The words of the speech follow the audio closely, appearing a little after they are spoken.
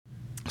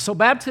So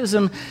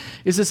baptism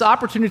is this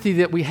opportunity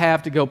that we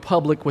have to go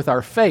public with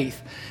our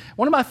faith.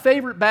 One of my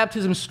favorite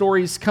baptism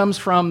stories comes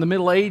from the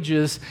Middle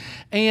Ages,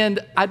 and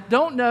I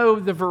don't know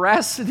the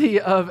veracity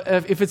of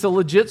if it's a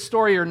legit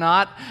story or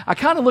not. I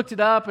kind of looked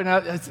it up, and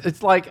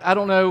it's like, I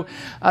don't know.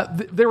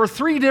 There were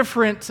three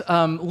different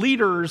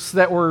leaders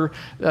that were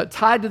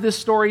tied to this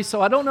story,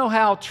 so I don't know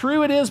how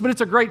true it is, but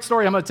it's a great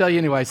story. I'm going to tell you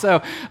anyway.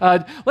 So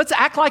let's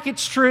act like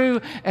it's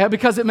true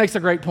because it makes a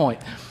great point.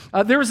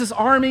 There was this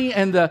army,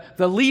 and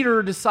the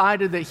leader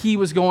decided that he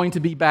was going to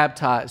be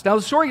baptized. Now,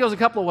 the story goes a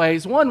couple of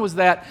ways. One was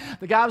that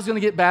the guy was going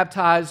to get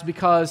baptized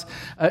because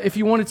if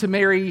he wanted to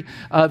marry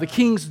the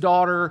king's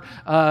daughter,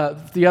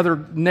 the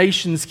other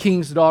nation's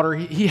king's daughter,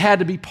 he had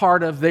to be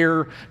part of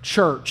their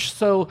church.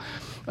 So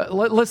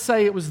let's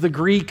say it was the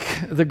Greek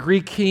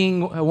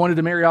king wanted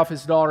to marry off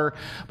his daughter,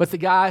 but the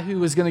guy who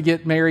was going to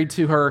get married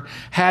to her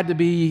had to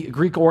be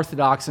Greek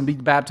Orthodox and be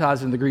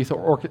baptized in the Greek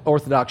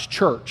Orthodox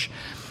church.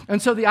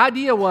 And so the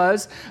idea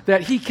was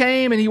that he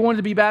came and he wanted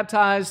to be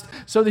baptized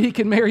so that he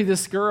could marry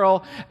this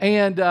girl.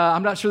 And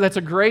I'm not sure that's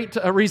a great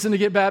reason to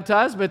get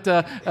baptized,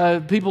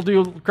 but people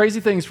do crazy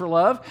things for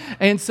love.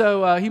 And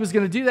so he was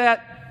going to do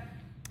that.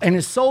 And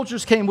his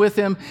soldiers came with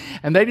him,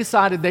 and they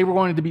decided they were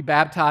going to be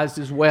baptized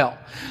as well.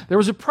 There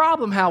was a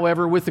problem,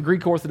 however, with the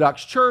Greek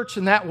Orthodox Church,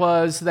 and that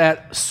was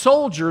that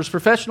soldiers,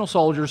 professional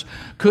soldiers,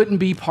 couldn't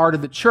be part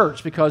of the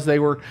church because they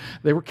were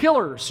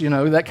killers,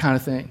 that kind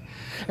of thing.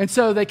 And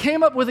so they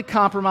came up with a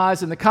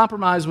compromise, and the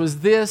compromise was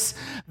this,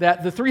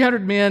 that the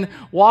 300 men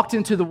walked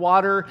into the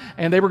water,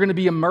 and they were going to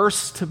be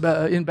immersed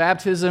in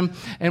baptism.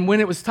 And when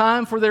it was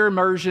time for their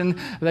immersion,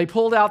 they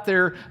pulled out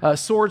their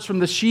swords from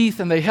the sheath,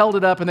 and they held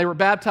it up, and they were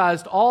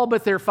baptized all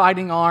but their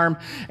fighting arm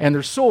and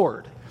their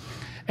sword.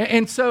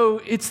 And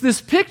so it's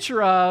this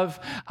picture of,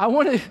 I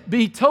want to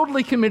be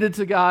totally committed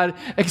to God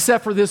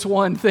except for this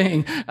one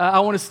thing. I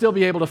want to still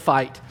be able to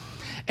fight.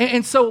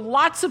 And so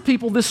lots of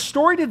people, this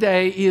story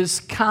today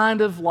is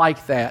kind of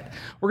like that.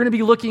 We're going to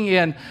be looking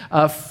in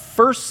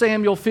 1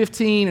 Samuel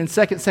 15 and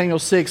 2 Samuel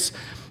 6.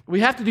 We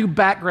have to do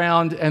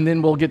background, and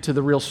then we'll get to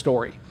the real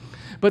story.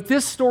 But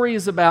this story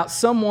is about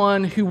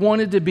someone who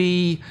wanted to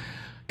be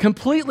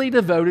completely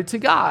devoted to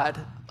God,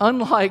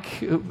 unlike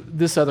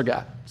this other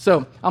guy. So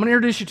I'm going to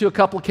introduce you to a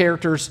couple of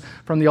characters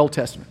from the Old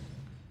Testament.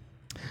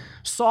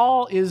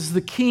 Saul is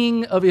the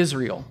king of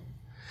Israel.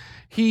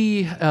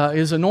 He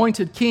is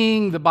anointed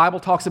king. The Bible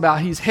talks about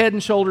he's head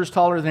and shoulders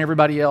taller than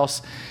everybody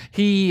else.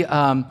 He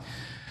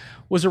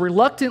was a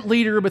reluctant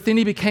leader, but then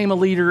he became a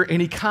leader,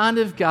 and he kind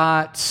of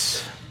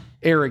got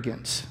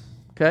arrogant,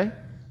 okay?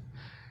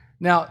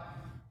 Now,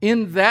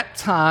 in that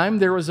time,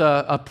 there was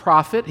a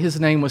prophet. His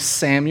name was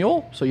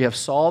Samuel. So you have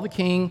Saul the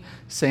king,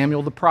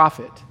 Samuel the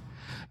prophet.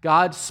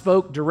 God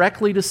spoke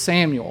directly to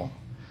Samuel,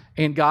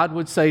 and God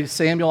would say to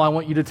Samuel, I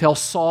want you to tell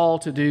Saul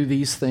to do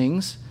these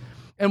things.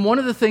 And one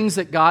of the things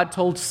that God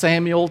told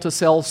Samuel to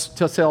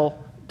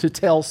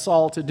tell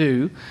Saul to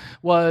do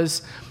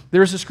was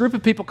there's this group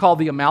of people called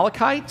the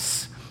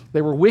Amalekites.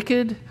 They were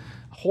wicked,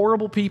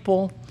 horrible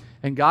people.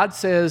 And God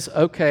says,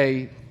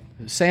 okay,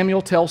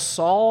 Samuel tells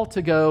Saul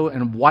to go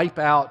and wipe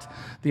out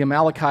the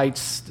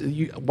Amalekites,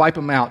 wipe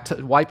them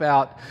out, wipe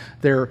out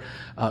their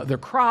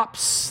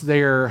crops,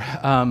 their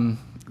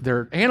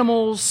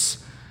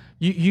animals.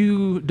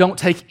 You don't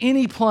take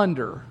any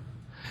plunder.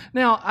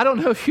 Now, I don't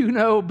know if you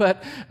know,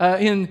 but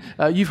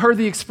you've heard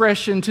the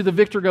expression, to the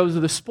victor goes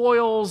the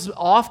spoils.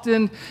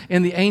 Often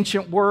in the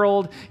ancient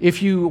world,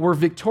 if you were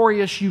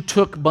victorious, you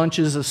took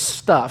bunches of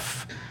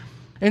stuff.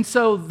 And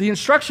so the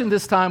instruction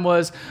this time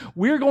was,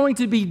 we're going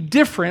to be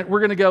different. We're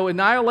going to go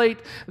annihilate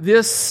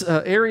this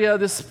area,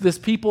 this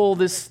people,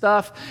 this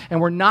stuff, and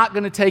we're not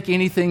going to take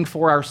anything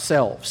for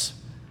ourselves.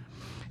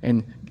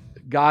 And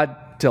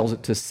God tells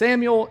it to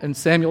Samuel, and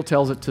Samuel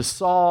tells it to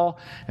Saul,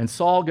 and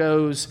Saul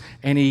goes,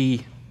 and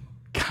he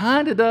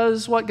kind of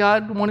does what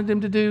God wanted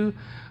him to do,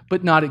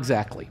 but not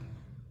exactly.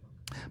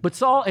 But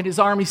Saul and his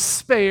army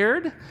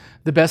spared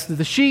the best of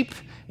the sheep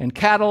and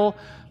cattle,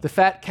 the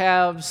fat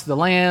calves, the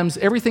lambs,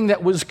 everything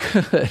that was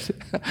good.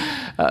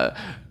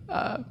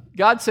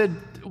 God said,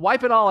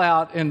 wipe it all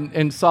out,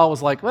 and Saul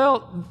was like,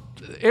 well,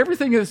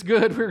 everything is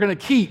good, we're going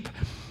to keep.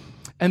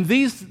 And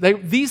these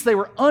they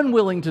were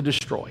unwilling to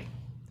destroy.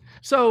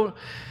 So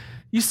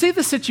you see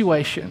the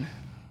situation.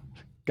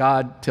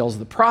 God tells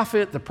the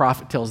prophet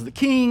tells the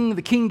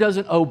king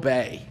doesn't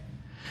obey.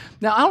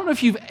 Now, I don't know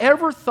if you've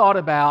ever thought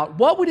about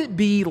what would it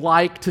be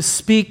like to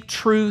speak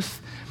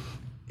truth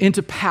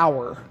into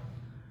power.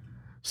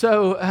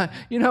 So,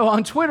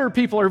 on Twitter,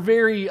 people are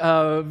very,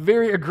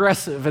 very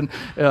aggressive. And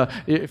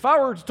if I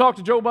were to talk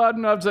to Joe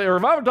Biden, I'd say, or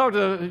if I would talk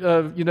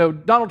to,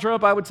 Donald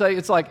Trump, I would say,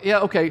 it's like,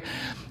 yeah, okay.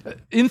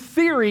 In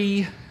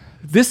theory,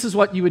 this is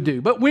what you would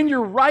do. But when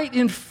you're right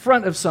in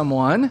front of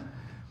someone,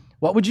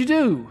 what would you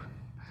do?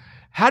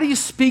 How do you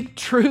speak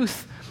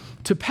truth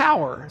to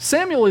power?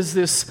 Samuel is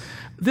this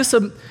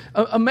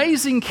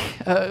amazing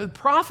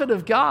prophet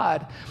of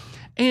God,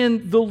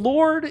 and the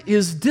Lord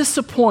is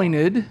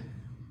disappointed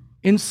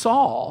in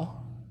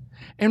Saul,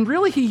 and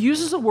really he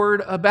uses a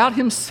word about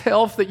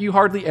himself that you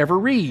hardly ever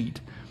read.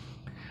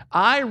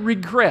 I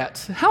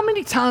regret. How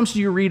many times do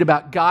you read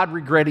about God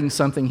regretting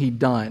something he'd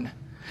done?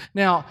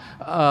 Now,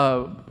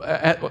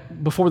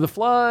 before the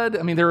flood,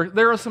 I mean,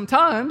 there are some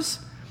times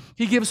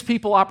he gives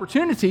people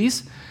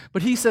opportunities,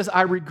 but he says,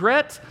 I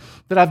regret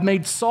that I've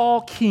made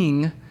Saul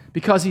king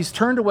because he's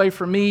turned away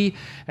from me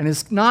and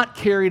has not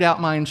carried out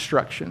my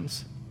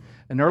instructions.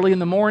 And early in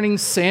the morning,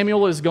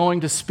 Samuel is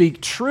going to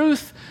speak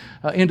truth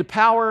into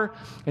power,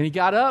 and he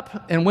got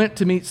up and went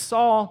to meet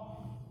Saul.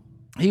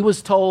 He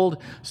was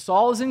told,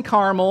 Saul is in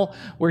Carmel,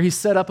 where he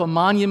set up a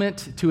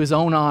monument to his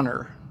own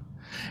honor.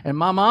 And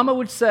my mama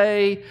would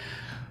say,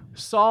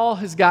 Saul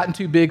has gotten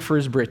too big for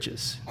his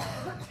britches.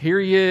 Here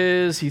he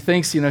is. He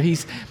thinks, when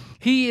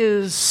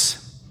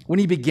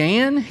he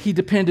began, he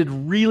depended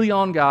really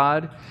on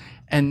God,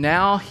 and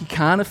now he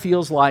kind of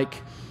feels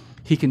like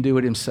he can do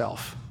it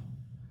himself.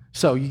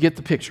 So you get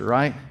the picture,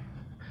 right?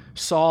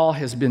 Saul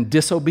has been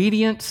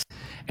disobedient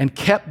and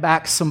kept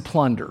back some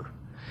plunder.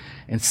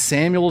 And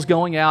Samuel's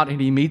going out and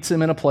he meets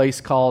him in a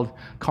place called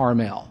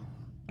Carmel.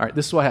 All right,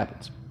 this is what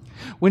happens.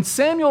 When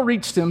Samuel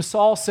reached him,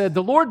 Saul said,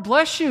 "The Lord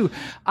bless you.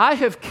 I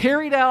have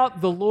carried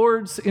out the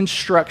Lord's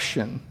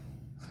instruction."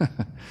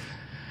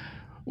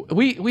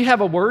 We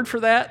have a word for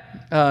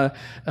that.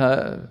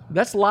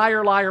 That's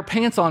liar, liar,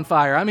 pants on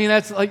fire. I mean,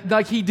 that's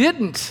like he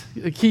didn't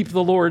keep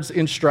the Lord's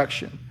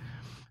instruction.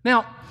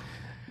 Now,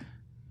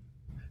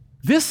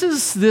 this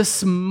is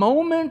this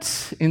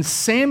moment in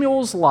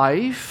Samuel's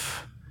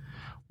life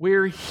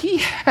where he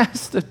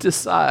has to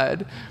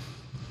decide,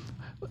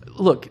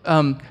 look,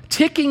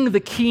 ticking the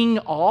king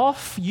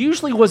off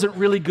usually wasn't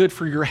really good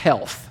for your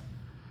health.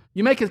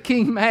 You make a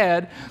king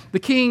mad, the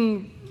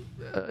king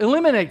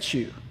eliminates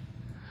you.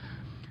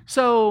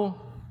 So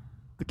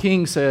the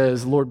king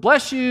says, "Lord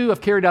bless you,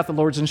 I've carried out the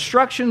Lord's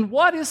instruction.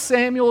 What is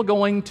Samuel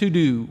going to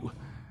do?"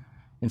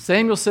 And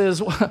Samuel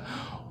says,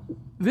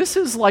 "This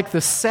is like the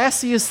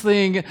sassiest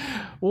thing.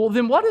 Well,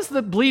 then what is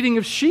the bleating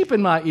of sheep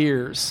in my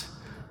ears?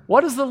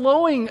 What is the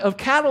lowing of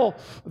cattle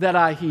that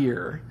I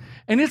hear?"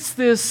 And it's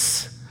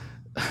this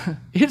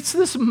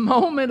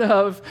moment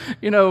of,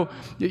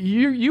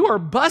 you are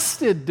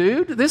busted,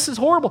 dude. This is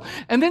horrible.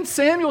 And then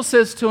Samuel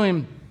says to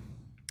him,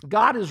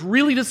 God is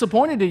really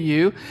disappointed in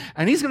you,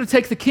 and he's going to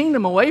take the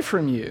kingdom away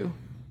from you.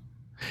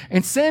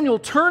 And Samuel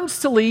turns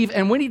to leave,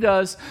 and when he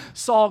does,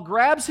 Saul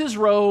grabs his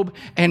robe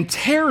and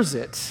tears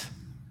it.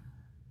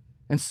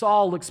 And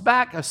Samuel looks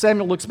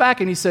back,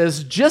 and he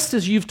says, "Just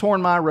as you've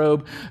torn my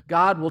robe,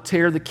 God will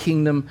tear the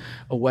kingdom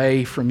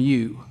away from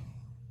you."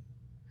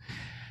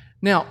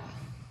 Now,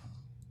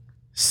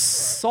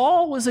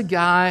 Saul was a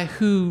guy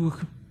who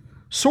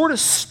sort of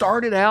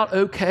started out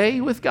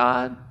okay with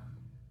God,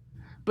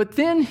 but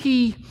then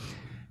he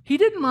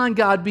didn't mind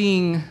God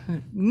being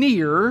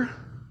near,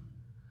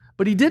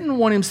 but he didn't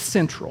want him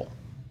central.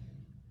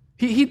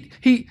 He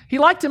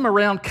liked him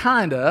around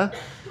kinda,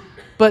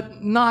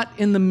 but not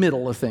in the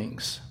middle of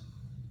things.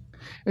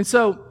 And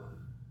so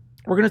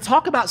we're going to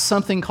talk about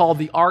something called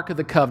the Ark of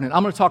the Covenant.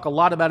 I'm going to talk a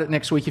lot about it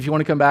next week. If you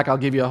want to come back, I'll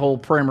give you a whole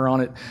primer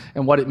on it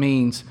and what it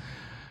means.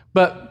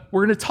 But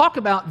we're going to talk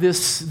about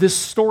this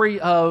story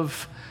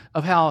of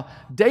how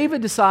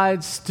David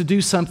decides to do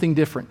something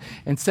different.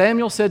 And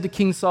Samuel said to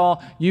King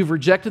Saul, "You've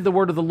rejected the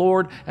word of the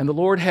Lord, and the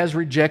Lord has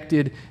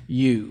rejected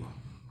you."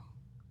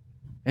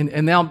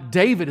 And now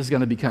David is going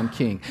to become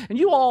king. And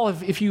you all,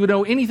 if you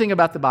know anything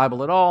about the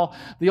Bible at all,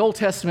 the Old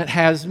Testament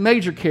has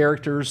major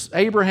characters.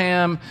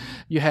 Abraham,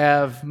 you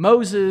have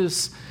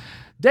Moses,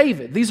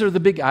 David. These are the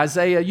big,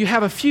 Isaiah. You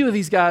have a few of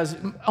these guys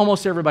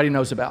almost everybody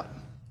knows about.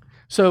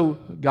 So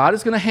God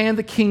is going to hand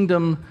the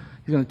kingdom,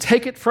 he's going to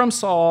take it from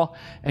Saul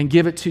and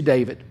give it to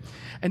David.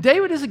 And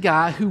David is a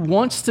guy who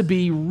wants to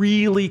be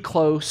really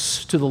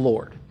close to the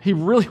Lord. He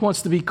really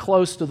wants to be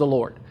close to the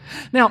Lord.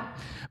 Now,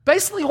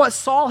 basically what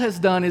Saul has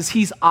done is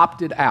he's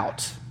opted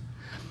out.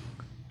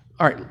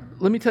 All right,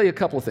 let me tell you a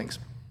couple of things.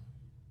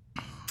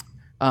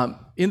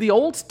 In the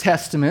Old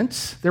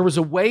Testament, there was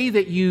a way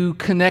that you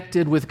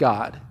connected with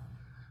God.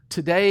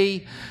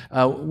 Today,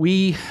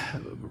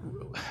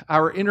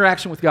 our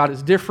interaction with God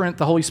is different.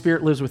 The Holy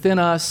Spirit lives within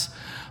us.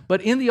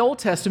 But in the Old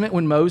Testament,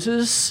 when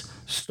Moses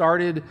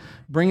started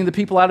bringing the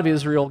people out of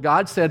Israel,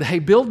 God said, "Hey,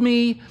 build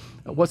me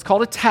what's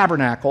called a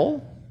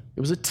tabernacle."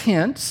 It was a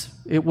tent.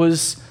 It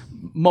was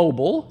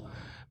mobile.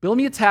 Build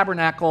me a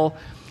tabernacle,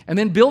 and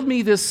then build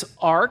me this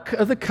Ark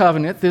of the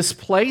Covenant, this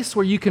place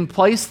where you can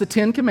place the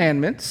 10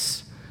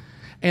 Commandments,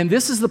 and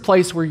this is the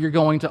place where you're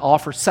going to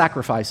offer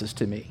sacrifices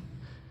to me,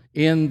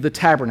 in the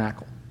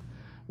tabernacle.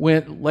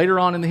 When later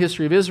on in the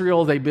history of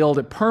Israel, they build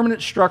a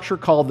permanent structure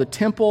called the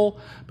temple,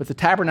 but the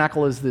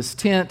tabernacle is this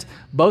tent.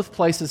 Both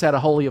places had a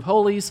Holy of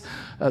Holies.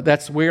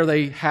 That's where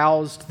they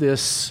housed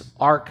this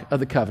Ark of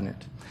the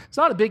Covenant. It's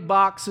not a big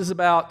box. It's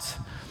about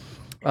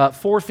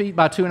 4 feet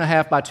by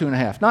 2.5 by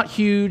 2.5. Not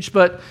huge,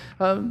 but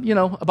a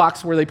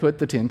box where they put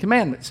the 10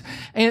 Commandments.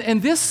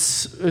 And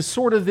this is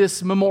sort of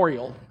this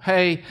memorial.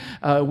 Hey,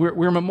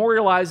 we're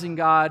memorializing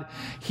God.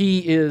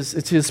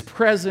 It's His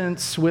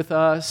presence with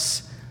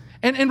us.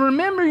 And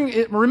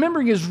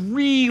remembering is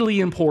really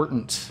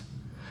important,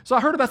 So I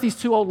heard about these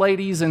two old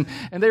ladies, and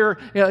they're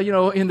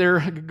in their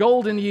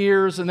golden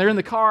years, and they're in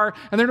the car,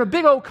 and they're in a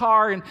big old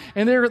car, and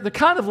they're the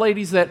kind of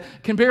ladies that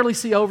can barely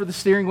see over the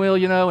steering wheel,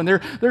 and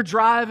they're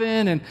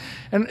driving,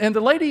 and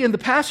the lady in the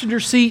passenger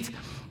seat,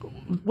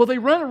 well, they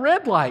run a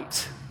red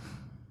light,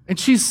 and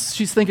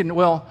she's thinking,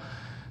 well,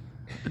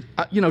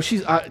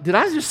 did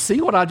I just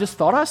see what I just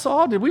thought I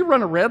saw? Did we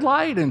run a red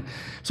light? And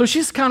so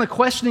she's kind of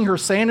questioning her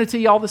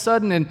sanity all of a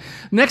sudden, and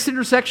next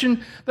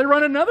intersection, they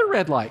run another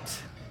red light.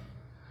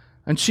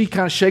 And she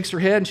kind of shakes her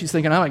head, and she's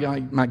thinking,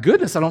 oh my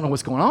goodness, I don't know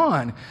what's going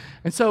on.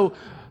 And so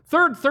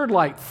third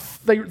light,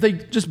 they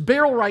just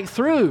barrel right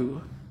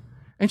through.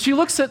 And she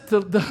looks at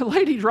the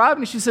lady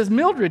driving, and she says,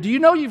 Mildred, do you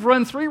know you've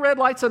run 3 red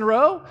lights in a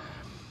row?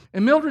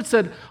 And Mildred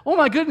said, oh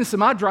my goodness,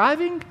 am I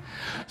driving?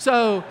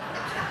 So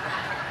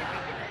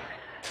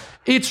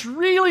it's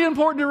really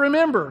important to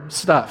remember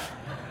stuff.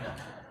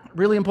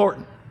 Really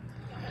important.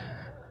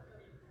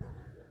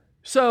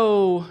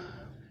 So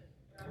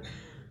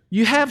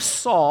you have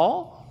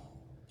Saul,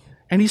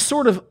 and he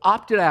sort of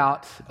opted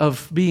out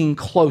of being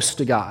close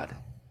to God.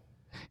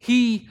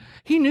 He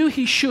knew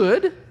he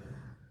should.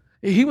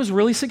 He was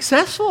really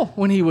successful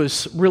when he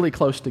was really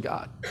close to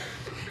God.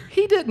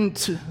 He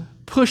didn't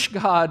push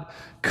God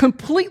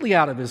completely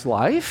out of his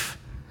life.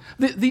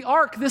 The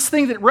ark, this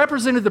thing that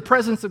represented the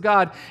presence of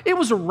God, it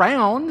was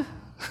around.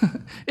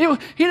 He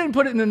didn't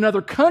put it in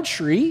another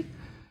country.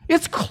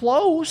 It's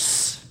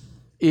close-ish.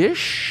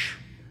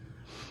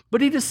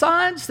 But he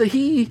decides that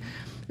he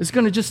is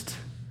going to just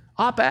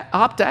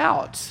opt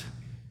out.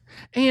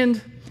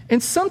 And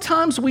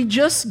sometimes we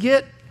just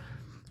get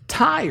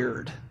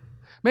tired.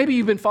 Maybe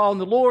you've been following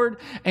the Lord,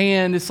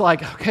 and it's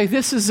like, okay,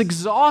 this is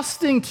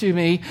exhausting to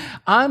me.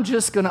 I'm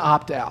just going to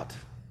opt out.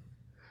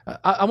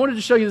 I wanted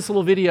to show you this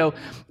little video.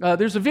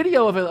 There's a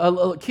video of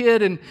a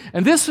kid, and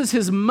this was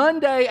his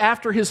Monday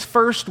after his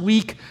first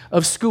week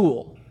of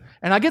school.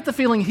 And I get the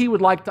feeling he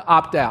would like to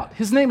opt out.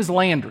 His name is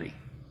Landry.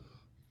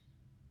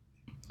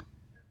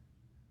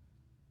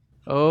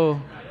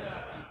 Oh.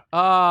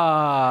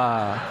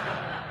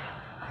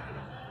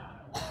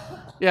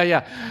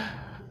 Yeah.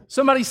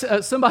 Somebody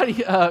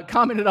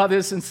commented on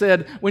this and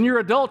said, when you're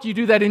an adult, you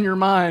do that in your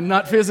mind,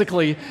 not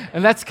physically.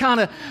 And that's kind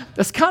of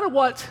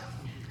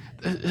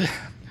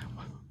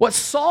what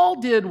Saul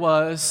did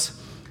was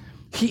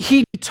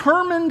he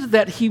determined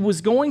that he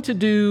was going to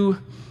do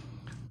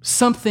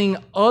something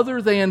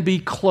other than be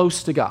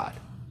close to God.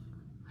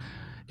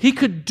 He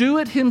could do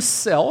it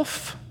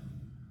himself.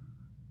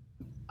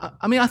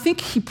 I mean, I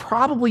think he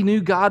probably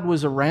knew God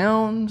was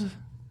around.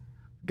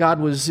 God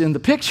was in the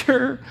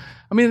picture.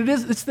 I mean,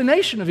 it's the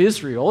nation of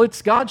Israel.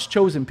 It's God's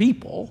chosen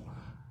people.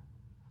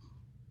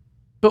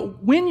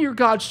 But when you're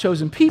God's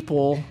chosen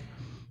people,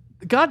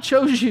 God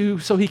chose you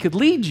so he could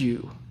lead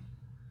you.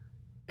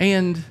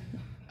 And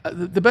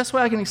the best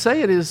way I can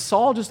say it is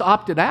Saul just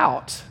opted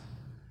out.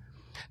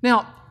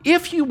 Now,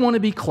 if you want to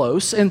be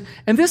close, and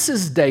this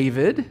is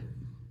David.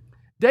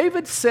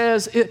 David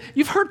says,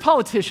 you've heard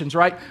politicians,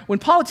 right? When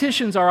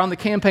politicians are on the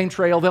campaign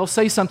trail, they'll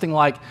say something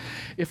like,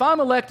 if I'm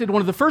elected,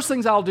 one of the first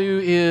things I'll do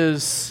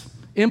is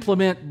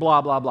implement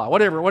blah, blah, blah,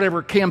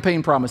 whatever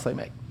campaign promise they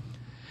make.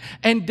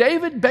 And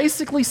David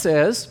basically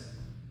says,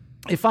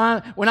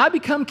 when I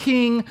become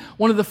king,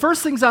 one of the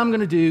first things I'm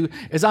going to do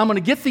is I'm going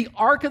to get the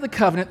Ark of the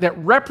Covenant that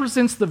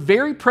represents the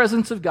very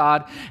presence of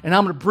God, and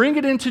I'm going to bring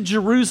it into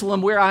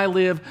Jerusalem where I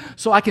live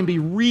so I can be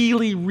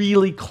really,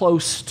 really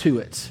close to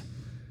it.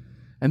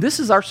 And this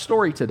is our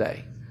story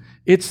today.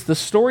 It's the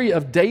story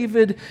of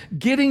David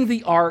getting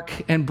the ark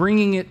and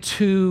bringing it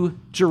to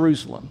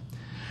Jerusalem.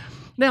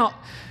 Now,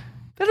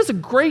 that's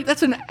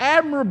an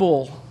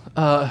admirable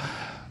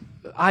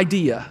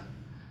idea.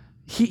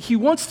 He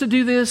wants to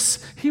do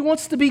this. He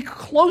wants to be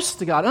close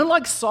to God.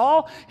 Unlike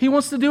Saul, he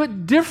wants to do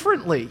it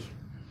differently.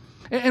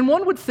 And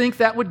one would think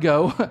that would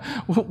go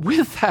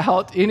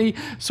without any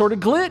sort of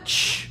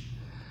glitch.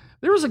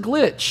 There was a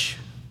glitch.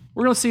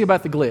 We're going to see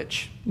about the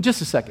glitch in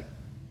just a second.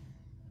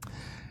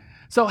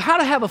 So how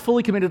to have a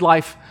fully committed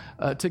life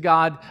to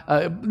God.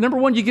 Number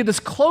one, you get as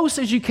close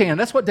as you can.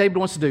 That's what David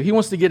wants to do. He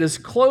wants to get as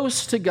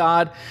close to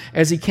God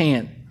as he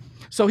can.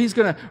 So he's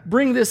going to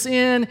bring this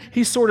in.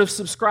 He's sort of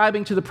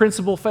subscribing to the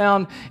principle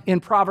found in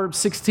Proverbs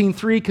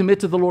 16:3,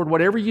 commit to the Lord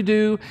whatever you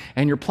do,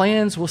 and your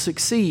plans will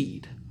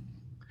succeed.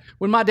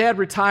 When my dad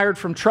retired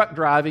from truck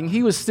driving,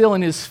 he was still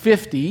in his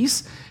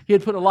 50s. He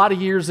had put a lot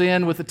of years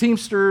in with the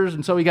Teamsters,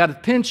 and so he got a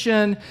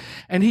pension,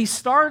 and he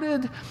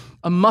started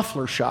a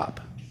muffler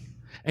shop.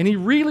 And he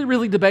really,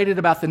 really debated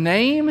about the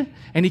name,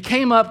 and he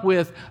came up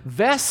with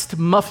Vest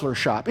Muffler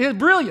Shop. It was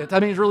brilliant. I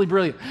mean, it's really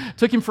brilliant. It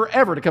took him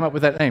forever to come up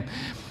with that name.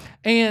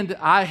 And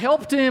I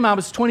helped him. I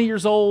was 20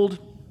 years old,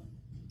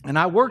 and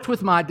I worked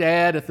with my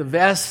dad at the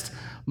Vest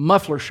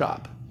Muffler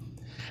Shop.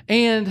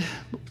 And,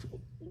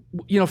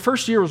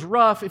 first year was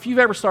rough. If you've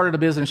ever started a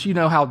business, you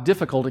know how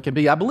difficult it can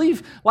be. I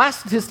believe,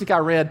 last statistic I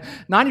read,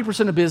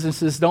 90% of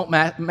businesses don't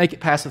make it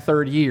past the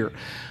third year.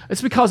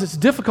 It's because it's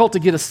difficult to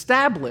get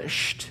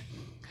established.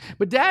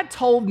 But Dad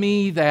told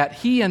me that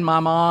he and my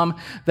mom,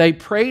 they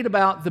prayed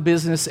about the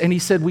business, and he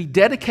said we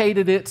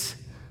dedicated it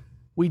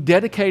We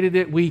dedicated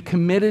it. We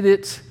committed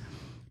it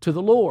to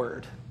the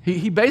Lord.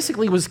 He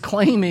basically was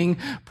claiming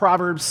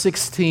Proverbs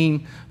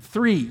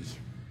 16:3.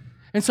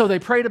 And so they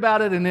prayed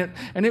about it,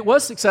 and it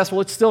was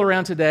successful. It's still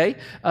around today.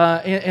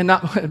 And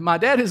not, my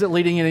dad isn't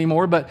leading it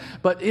anymore, but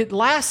it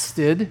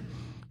lasted.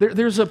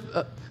 There's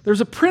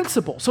a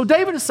principle. So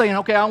David is saying,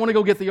 okay, I want to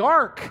go get the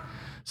ark.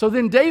 So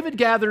then David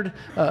gathered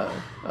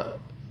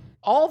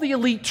all the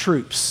elite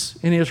troops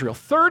in Israel,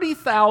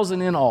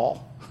 30,000 in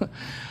all.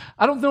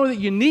 I don't know that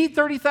you need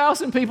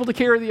 30,000 people to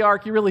carry the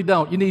ark. You really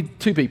don't. You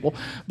need 2 people.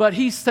 But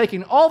he's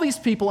taking all these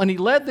people and he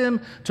led them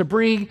to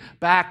bring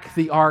back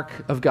the ark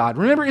of God.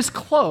 Remember, it's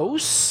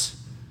close.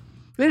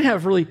 They didn't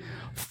have really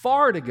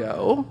far to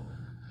go.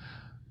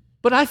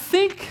 But I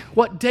think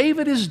what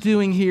David is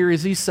doing here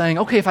is he's saying,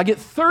 okay, if I get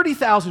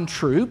 30,000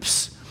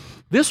 troops,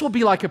 this will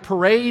be like a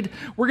parade.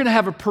 We're going to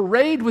have a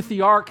parade with the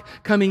ark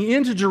coming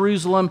into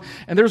Jerusalem,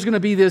 and there's going to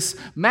be this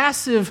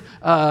massive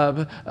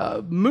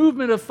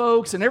movement of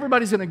folks, and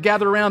everybody's going to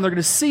gather around. They're going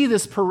to see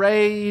this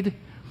parade,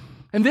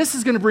 and this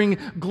is going to bring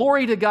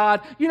glory to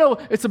God. You know,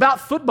 it's about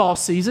football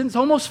season. It's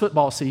almost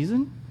football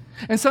season,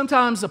 and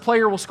sometimes a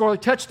player will score a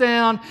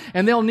touchdown,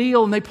 and they'll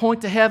kneel, and they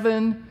point to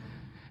heaven.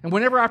 And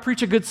whenever I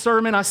preach a good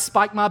sermon, I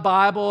spike my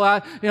Bible,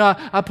 I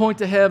point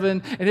to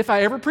heaven. And if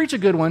I ever preach a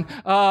good one,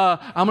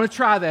 I'm going to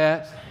try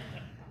that.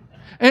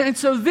 And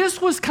so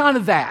this was kind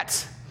of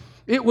that.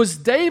 It was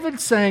David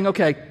saying,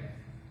 okay,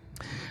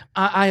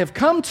 I have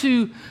come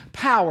to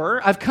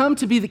power, I've come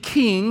to be the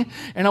king,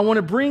 and I want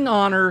to bring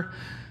honor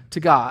to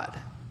God.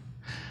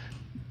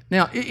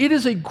 Now, it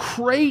is a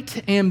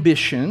great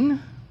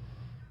ambition,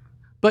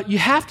 but you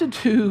have to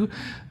do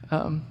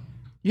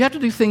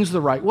things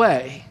the right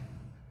way.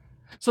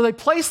 So they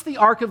placed the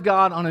ark of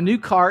God on a new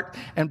cart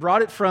and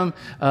brought it from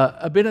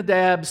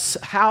Abinadab's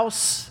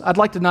house. I'd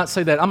like to not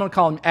say that. I'm going to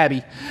call him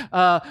Abby,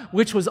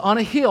 which was on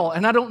a hill.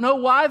 And I don't know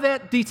why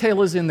that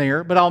detail is in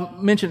there, but I'll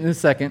mention it in a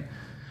second.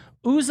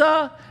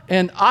 Uzzah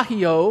and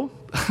Ahio.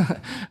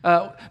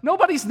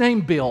 Nobody's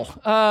named Bill.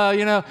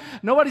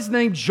 Nobody's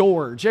named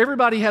George.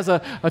 Everybody has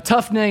a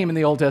tough name in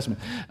the Old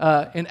Testament.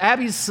 And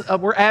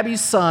were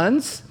Abby's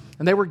sons,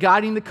 and they were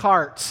guiding the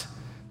cart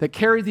that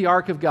carried the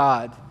ark of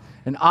God.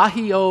 And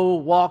Ahio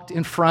walked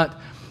in front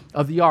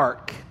of the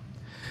ark.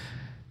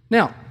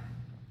 Now,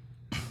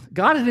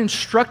 God had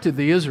instructed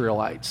the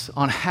Israelites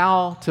on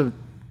how to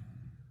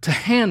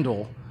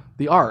handle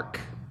the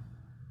ark.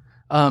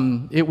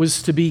 It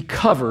was to be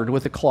covered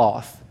with a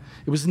cloth.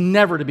 It was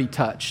never to be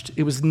touched.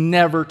 It was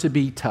never to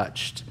be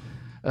touched.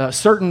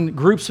 Certain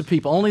groups of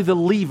people, only the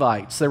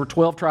Levites, there were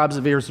 12 tribes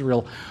of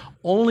Israel,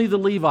 only the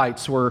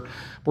Levites were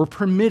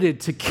permitted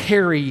to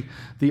carry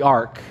the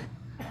ark.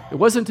 It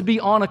wasn't to be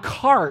on a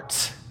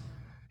cart.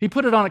 He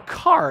put it on a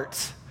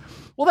cart.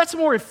 Well, that's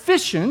more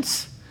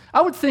efficient. I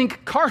would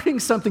think carting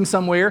something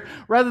somewhere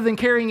rather than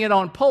carrying it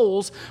on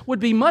poles would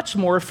be much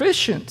more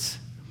efficient.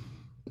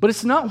 But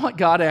it's not what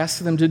God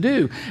asked them to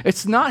do.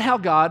 It's not how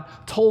God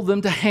told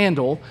them to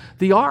handle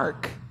the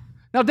ark.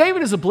 Now,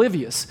 David is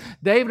oblivious.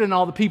 David and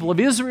all the people of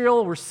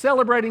Israel were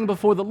celebrating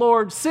before the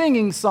Lord,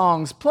 singing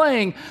songs,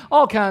 playing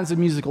all kinds of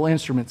musical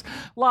instruments,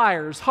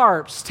 lyres,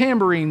 harps,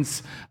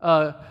 tambourines,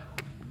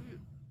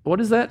 what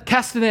is that?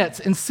 Castanets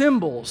and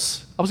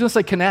cymbals. I was going to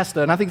say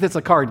canasta, and I think that's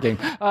a card game.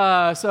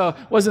 So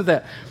wasn't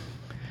that.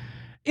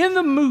 In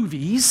the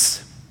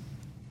movies,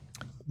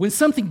 when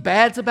something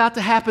bad's about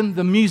to happen,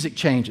 the music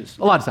changes.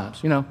 A lot of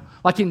times,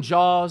 like in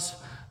Jaws,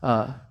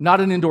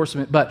 not an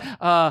endorsement, but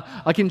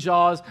like in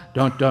Jaws,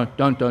 dun, dun,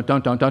 dun, dun,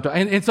 dun, dun, dun, dun.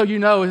 And so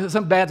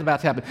something bad's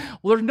about to happen.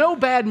 Well, there's no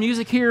bad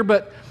music here,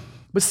 but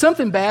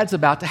something bad's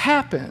about to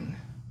happen.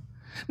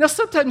 Now,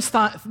 sometimes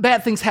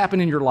bad things happen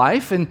in your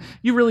life, and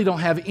you really don't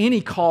have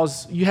any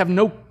cause. You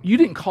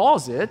didn't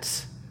cause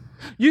it.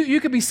 You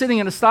could be sitting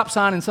at a stop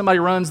sign, and somebody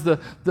runs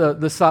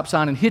the stop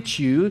sign and hits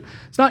you.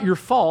 It's not your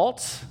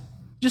fault.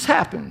 It just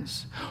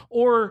happens.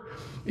 Or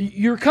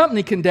your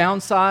company can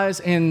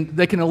downsize, and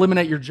they can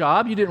eliminate your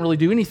job. You didn't really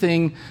do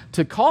anything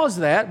to cause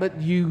that, but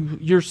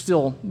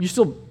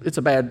it's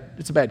a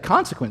bad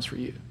consequence for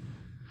you.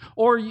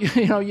 Or you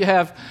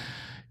have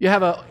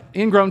an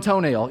ingrown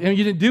toenail.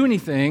 You didn't do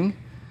anything,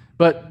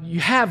 but you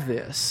have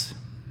this.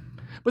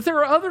 But there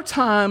are other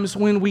times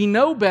when we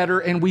know better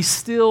and we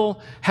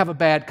still have a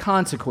bad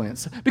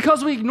consequence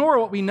because we ignore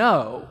what we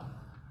know.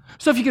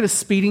 So if you get a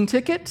speeding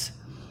ticket,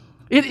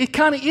 it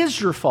kind of is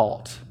your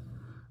fault.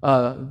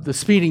 The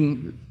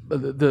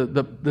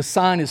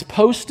sign is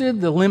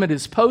posted, the limit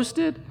is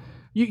posted.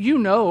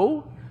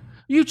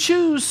 You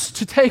choose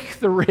to take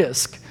the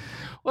risk.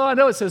 Well, I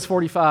know it says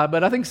 45,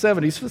 but I think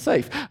 70 is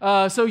safe.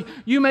 So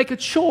you make a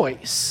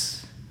choice.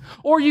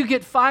 Or you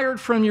get fired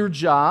from your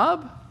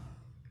job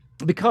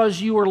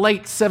because you were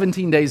late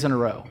 17 days in a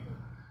row.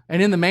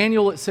 And in the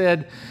manual it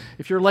said,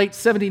 if you're late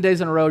 17 days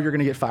in a row, you're going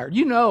to get fired.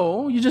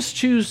 You just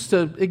choose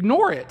to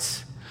ignore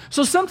it.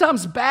 So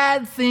sometimes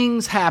bad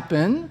things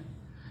happen,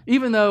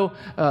 even though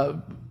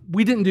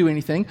we didn't do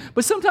anything.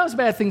 But sometimes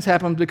bad things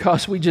happen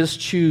because we just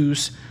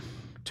choose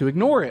to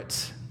ignore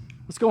it.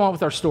 Let's go on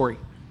with our story.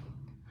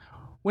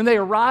 when they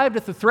arrived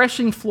at the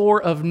threshing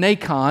floor of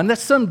Nacon,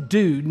 that's some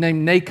dude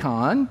named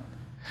Nacon.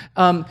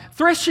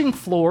 Threshing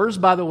floors,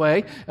 by the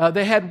way,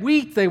 they had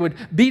wheat, they would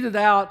beat it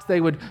out,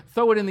 they would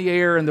throw it in the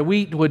air, and the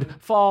wheat would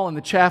fall and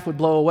the chaff would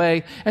blow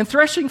away. And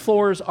threshing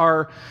floors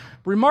are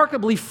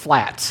remarkably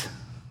flat.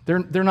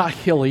 They're not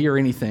hilly or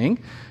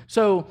anything.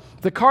 So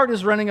the cart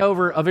is running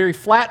over a very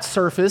flat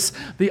surface.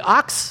 The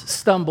oxen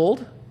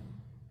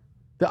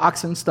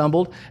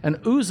stumbled,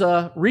 and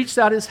Uzzah reached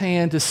out his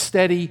hand to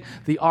steady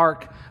the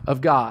ark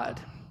of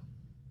God.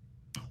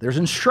 There's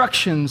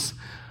instructions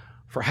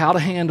for how to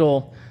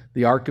handle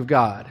the ark of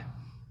God.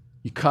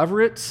 You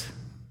cover it.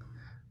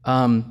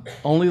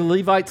 Only the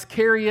Levites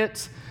carry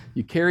it.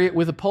 You carry it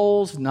with the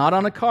poles, not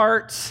on a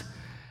cart.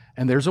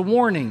 And there's a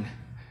warning.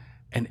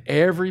 And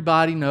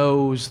everybody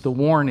knows the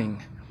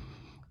warning.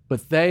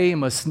 But they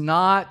must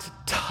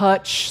not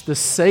touch the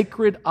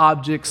sacred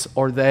objects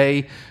or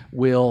they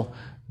will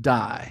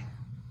die.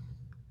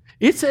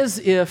 It's as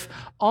if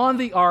on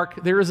the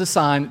ark there is a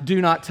sign, do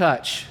not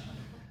touch.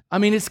 I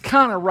mean, it's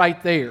kind of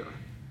right there.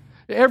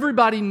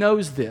 Everybody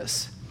knows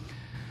this.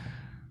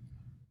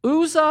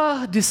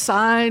 Uzzah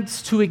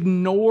decides to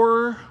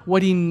ignore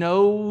what he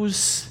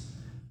knows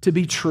to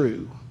be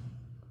true.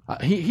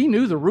 He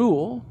knew the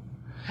rule.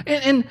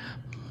 And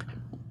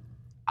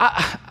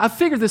I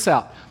figured this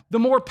out. The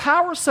more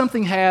power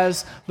something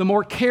has, the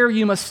more care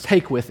you must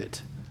take with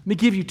it. Let me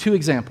give you two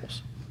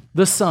examples.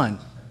 The sun.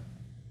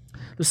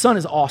 The sun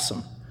is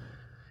awesome.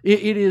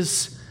 It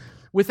is,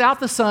 without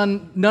the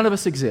sun, none of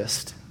us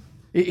exist.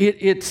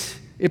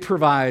 It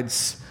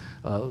provides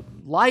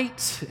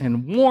light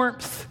and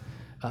warmth.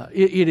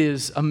 It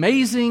is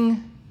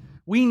amazing.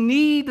 We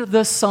need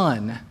the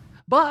sun,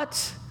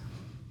 but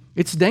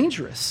it's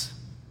dangerous.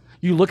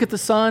 You look at the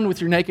sun with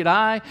your naked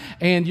eye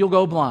and you'll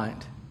go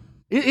blind.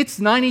 It's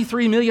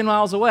 93 million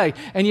miles away,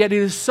 and yet it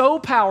is so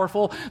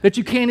powerful that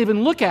you can't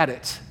even look at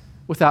it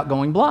without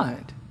going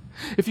blind.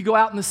 If you go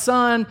out in the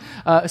sun,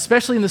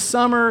 especially in the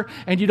summer,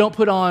 and you don't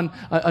put on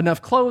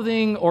enough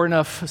clothing or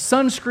enough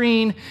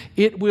sunscreen,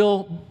 it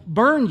will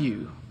burn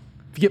you.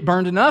 If you get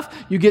burned enough,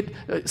 you get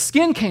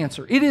skin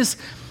cancer. It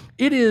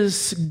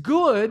is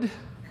good,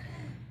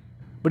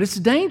 but it's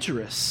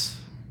dangerous.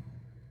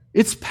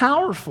 It's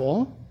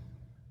powerful,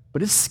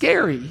 but it's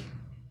scary.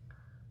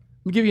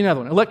 Let me give you another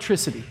one.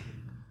 Electricity.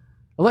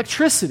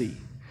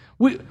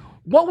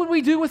 What would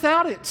we do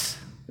without it?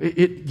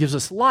 It gives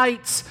us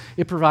lights.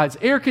 It provides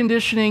air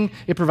conditioning.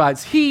 It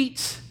provides heat.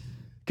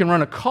 It can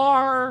run a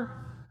car.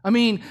 I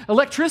mean,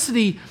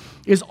 electricity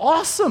is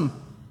awesome.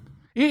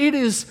 It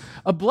is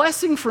a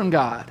blessing from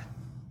God,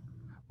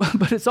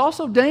 but it's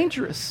also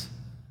dangerous.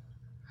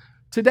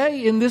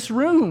 Today in this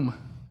room,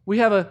 we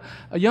have a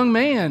young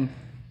man.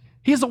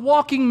 He's a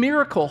walking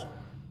miracle.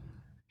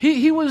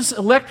 He was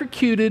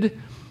electrocuted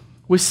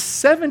with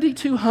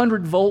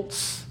 7,200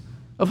 volts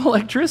of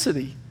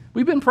electricity.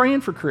 We've been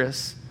praying for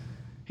Chris.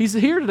 He's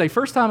here today,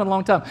 first time in a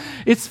long time.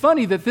 It's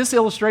funny that this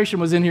illustration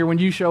was in here when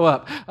you show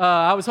up.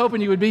 I was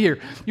hoping you would be here.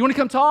 You want to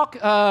come talk?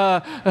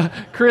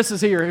 Chris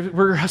is here.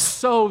 We're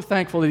so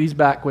thankful that he's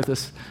back with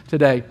us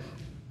today.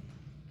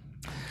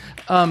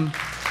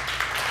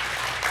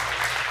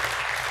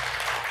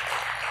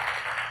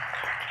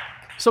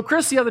 So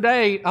Chris, the other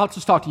day, I'll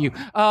just talk to you.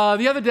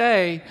 The other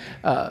day,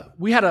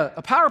 we had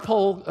a power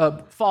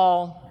pole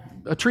fall.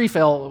 A tree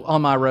fell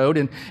on my road,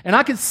 and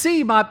I could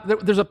see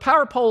there's a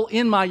power pole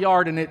in my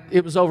yard, and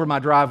it was over my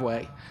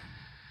driveway.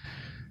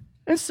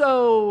 And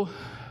so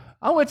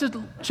I went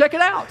to check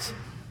it out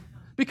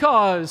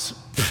because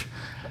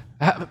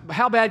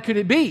how bad could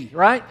it be,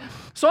 right?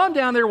 So I'm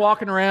down there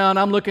walking around.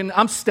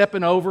 I'm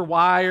stepping over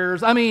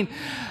wires. I mean,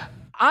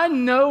 I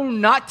know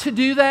not to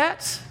do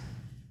that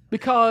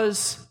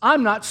because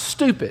I'm not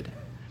stupid.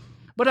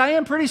 But I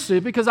am pretty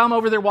stupid because I'm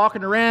over there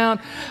walking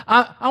around.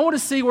 I want to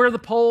see where the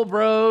pole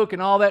broke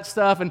and all that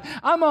stuff. And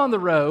I'm on the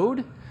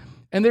road,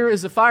 and there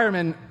is a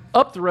fireman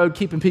up the road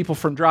keeping people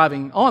from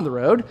driving on the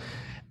road.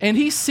 And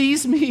he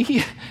sees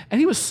me, and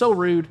he was so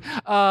rude.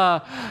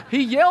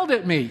 He yelled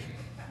at me,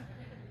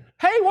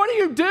 "Hey, what are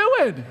you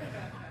doing?"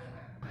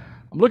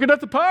 I'm looking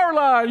at the power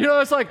line. You know,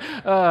 it's like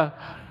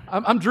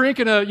I'm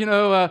drinking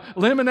a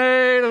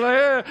lemonade.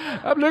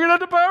 I'm looking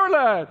at the power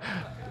line.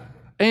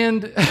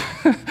 And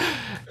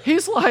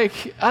he's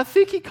like, I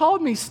think he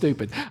called me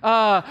stupid.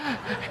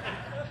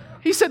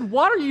 He said,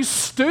 "What, are you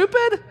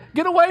stupid?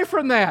 Get away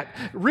from that.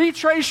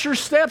 Retrace your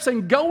steps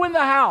and go in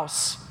the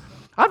house."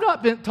 I've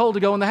not been told to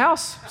go in the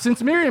house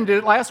since Miriam did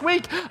it last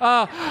week.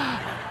 I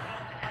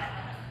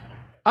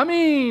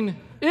mean,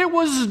 it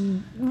was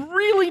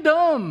really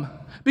dumb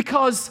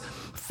because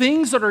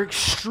things that are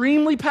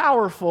extremely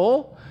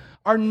powerful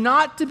are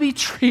not to be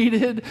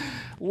treated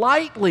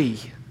lightly.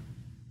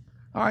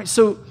 All right,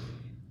 so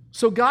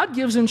God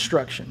gives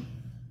instruction.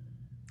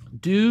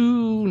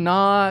 Do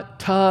not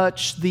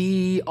touch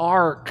the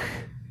ark.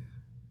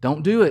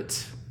 Don't do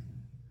it.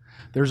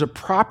 There's a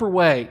proper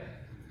way.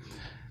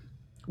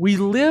 We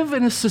live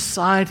in a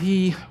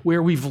society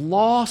where we've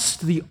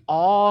lost the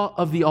awe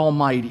of the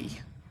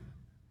Almighty.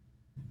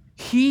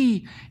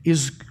 He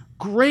is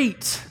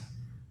great.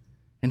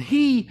 And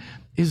he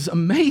is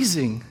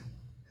amazing.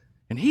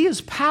 And he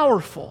is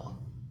powerful.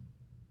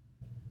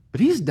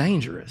 But he's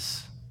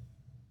dangerous.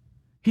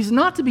 He's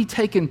not to be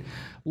taken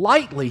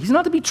lightly. He's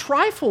not to be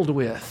trifled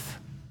with.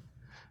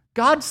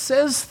 God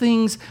says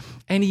things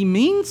and he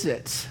means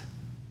it.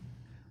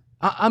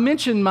 I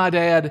mentioned my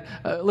dad.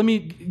 Let me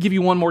give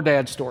you one more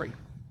dad story.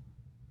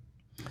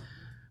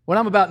 When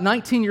I'm about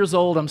 19 years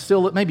old, I'm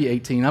still maybe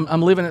 18.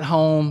 I'm living at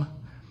home.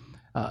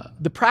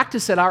 The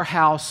practice at our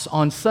house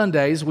on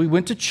Sundays, we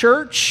went to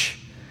church.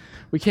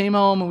 We came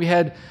home and we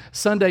had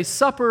Sunday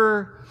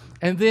supper.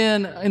 And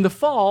then in the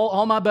fall,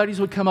 all my buddies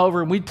would come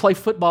over and we'd play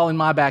football in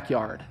my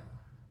backyard.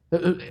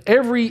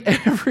 Every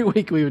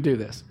week we would do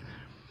this.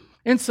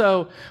 And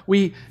so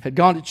we had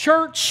gone to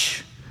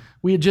church.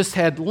 We had just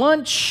had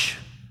lunch.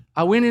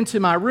 I went into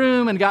my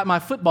room and got my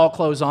football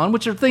clothes on,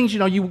 which are things,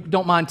 you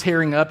don't mind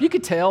tearing up. You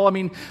could tell. I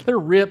mean, they're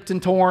ripped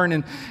and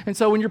torn. And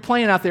so when you're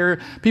playing out there,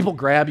 people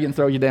grab you and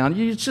throw you down.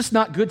 It's just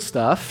not good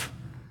stuff.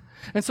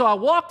 And so I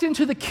walked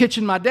into the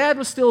kitchen. My dad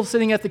was still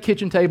sitting at the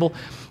kitchen table.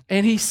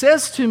 And he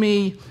says to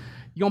me,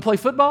 "You going to play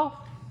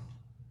football?"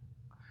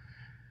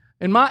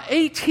 And my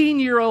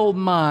 18-year-old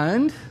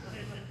mind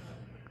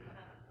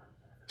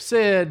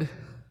said,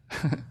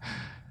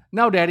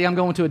 "No, Daddy, I'm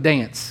going to a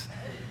dance."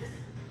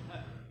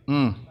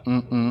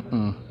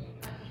 Y'all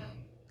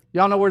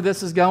know where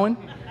this is going?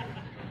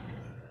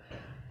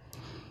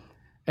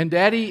 And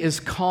Daddy, as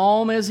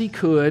calm as he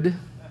could,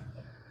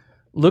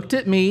 looked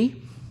at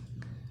me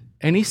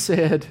and he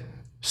said,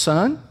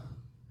 "Son,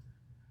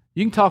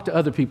 you can talk to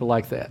other people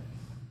like that.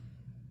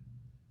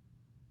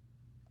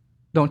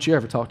 Don't you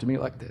ever talk to me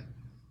like that."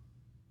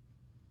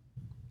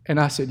 And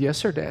I said, "Yes,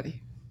 sir,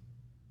 Daddy."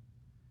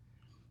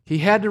 He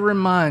had to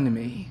remind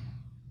me.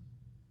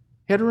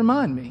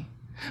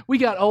 We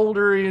got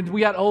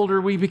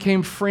older, we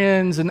became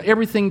friends, and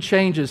everything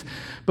changes.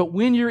 But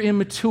when you're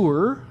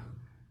immature,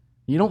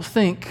 you don't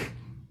think.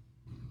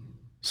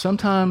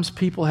 Sometimes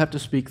people have to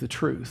speak the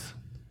truth.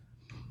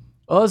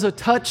 Uzzah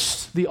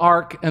touched the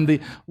ark, and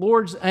the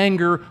Lord's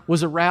anger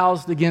was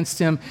aroused against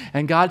him,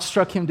 and God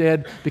struck him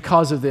dead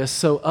because of this.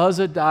 So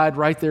Uzzah died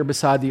right there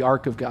beside the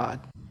ark of God.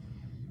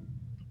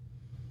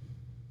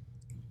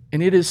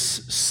 And it is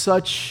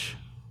such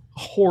a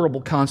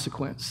horrible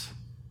consequence.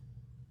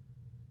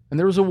 And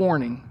there was a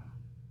warning.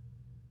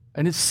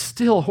 And it's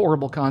still a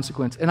horrible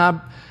consequence.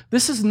 And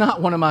this is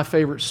not one of my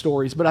favorite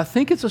stories, but I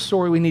think it's a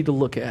story we need to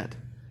look at.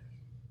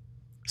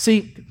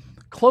 See,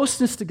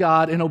 closeness to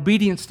God and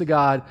obedience to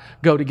God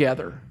go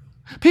together.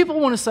 People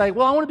want to say,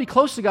 "Well, I want to be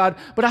close to God,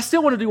 but I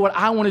still want to do what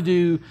I want to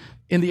do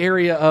in the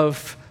area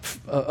of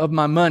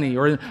my money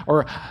or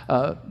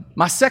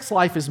my sex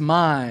life is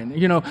mine.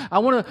 I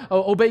want to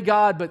obey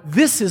God, but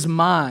this is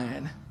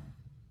mine."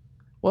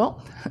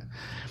 Well,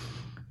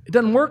 it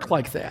doesn't work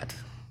like that.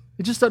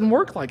 It just doesn't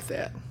work like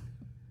that.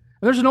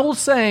 And there's an old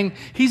saying,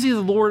 he's either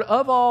the Lord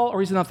of all or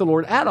he's not the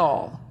Lord at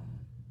all.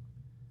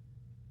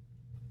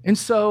 And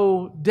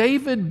so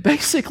David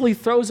basically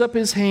throws up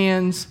his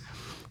hands.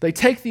 They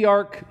take the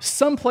ark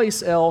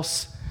someplace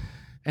else,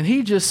 and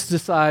he just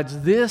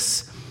decides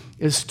this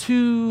is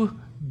too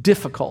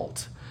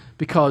difficult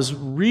because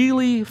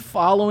really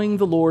following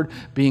the Lord,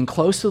 being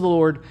close to the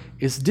Lord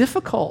is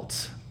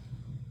difficult.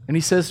 And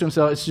he says to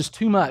himself, "It's just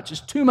too much.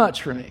 It's too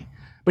much for me."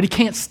 But he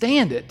can't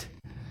stand it.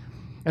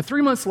 And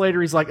 3 months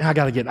later, he's like, I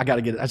got to get it.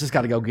 I just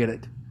got to go get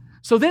it.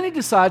 So then he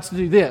decides to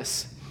do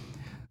this.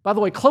 By the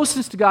way,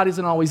 closeness to God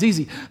isn't always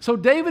easy. So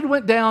David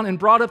went down and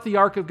brought up the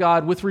ark of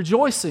God with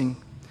rejoicing.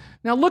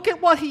 Now look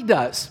at what he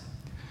does.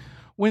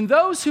 When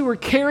those who were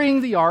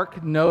carrying the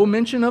ark, no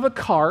mention of a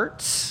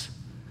cart,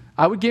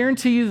 I would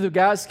guarantee you the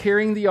guys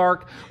carrying the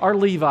ark are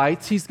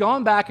Levites. He's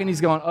gone back and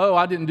he's gone, "Oh,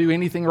 I didn't do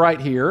anything right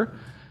here."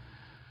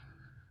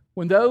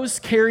 When those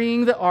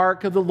carrying the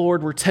ark of the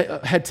Lord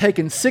had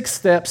taken 6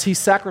 steps, he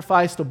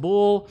sacrificed a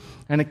bull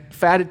and a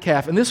fatted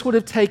calf. And this would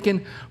have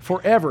taken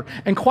forever.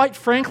 And quite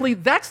frankly,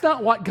 that's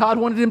not what God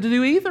wanted him to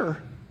do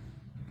either.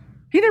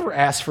 He never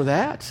asked for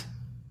that.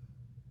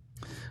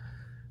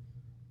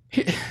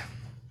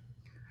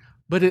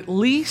 But at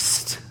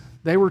least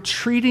they were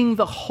treating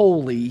the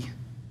holy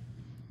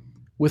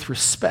with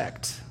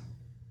respect.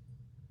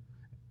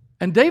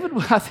 And David,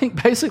 I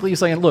think, basically is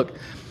saying, look,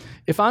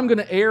 if I'm going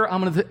to err,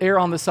 I'm going to err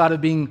on the side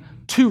of being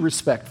too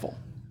respectful.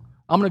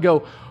 I'm going to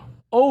go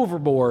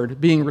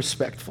overboard being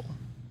respectful.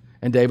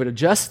 And David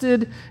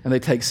adjusted, and they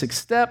take 6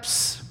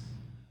 steps.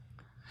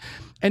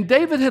 And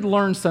David had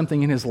learned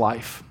something in his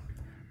life.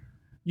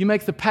 You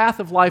make the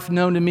path of life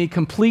known to me.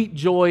 Complete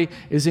joy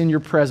is in your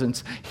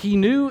presence. He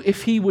knew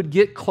if he would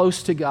get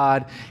close to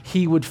God,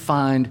 he would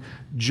find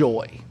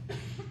joy.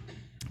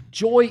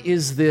 Joy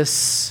is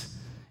this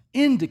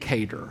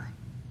indicator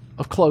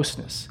of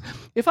closeness.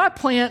 If I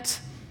plant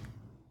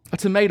a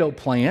tomato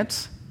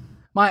plant,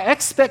 my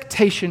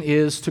expectation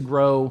is to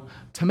grow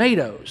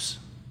tomatoes.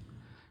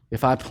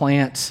 If I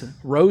plant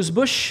rose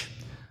bush,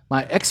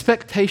 my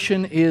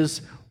expectation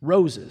is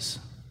roses.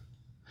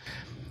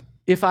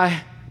 If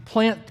I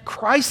plant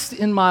Christ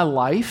in my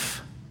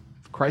life,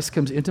 if Christ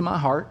comes into my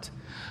heart,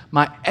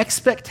 my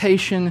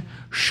expectation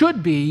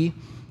should be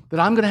that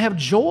I'm going to have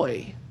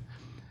joy,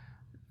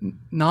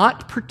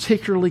 not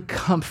particularly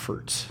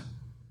comfort.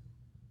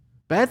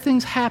 Bad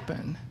things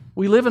happen.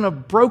 We live in a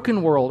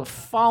broken world, a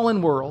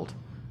fallen world.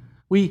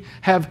 We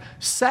have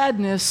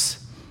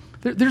sadness.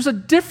 There's a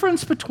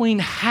difference between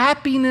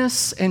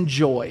happiness and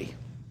joy.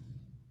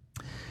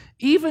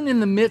 Even in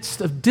the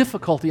midst of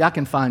difficulty, I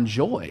can find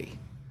joy.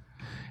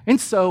 And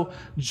so,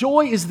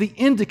 joy is the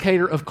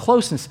indicator of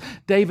closeness.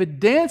 David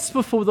danced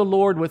before the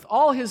Lord with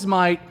all his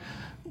might,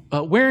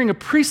 wearing a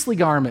priestly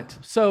garment.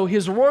 So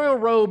his royal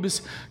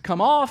robes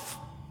come off.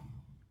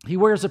 He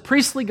wears a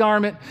priestly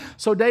garment.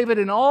 So David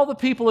and all the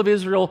people of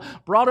Israel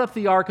brought up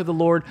the ark of the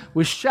Lord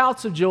with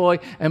shouts of joy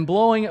and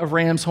blowing of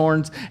ram's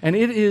horns. And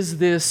it is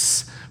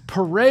this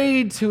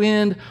parade to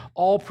end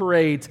all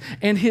parades.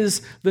 And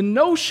the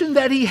notion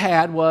that he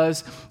had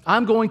was,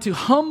 I'm going to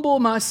humble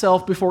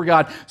myself before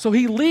God. So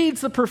he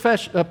leads the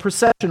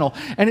processional.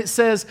 And it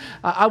says,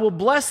 I will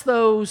bless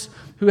those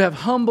who have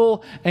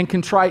humble and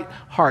contrite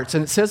hearts.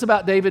 And it says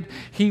about David,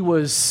 he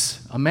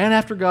was a man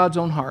after God's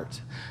own heart.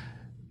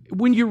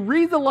 When you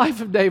read the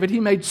life of David, he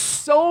made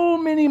so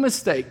many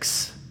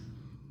mistakes.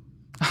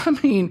 I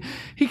mean,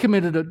 he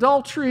committed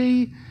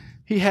adultery.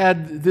 He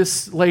had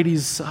this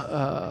lady's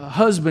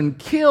husband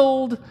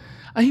killed.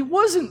 He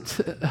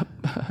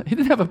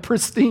didn't have a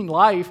pristine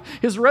life.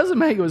 His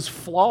resume was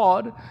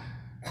flawed.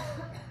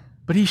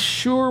 But he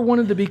sure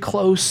wanted to be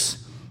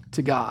close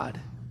to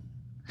God.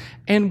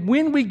 And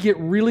when we get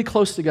really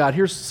close to God,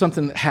 here's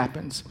something that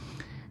happens.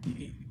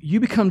 You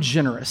become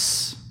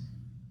generous.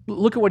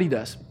 Look at what he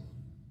does.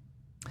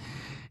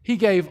 He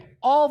gave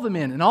all the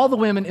men and all the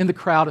women in the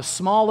crowd a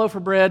small loaf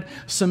of bread,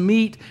 some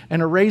meat,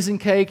 and a raisin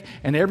cake,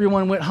 and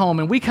everyone went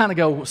home. And we kind of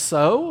go,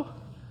 so?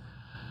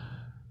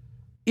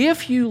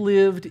 If you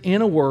lived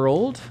in a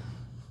world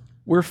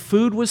where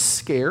food was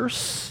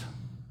scarce,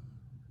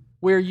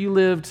 where you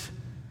lived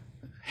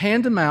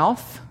hand to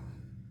mouth,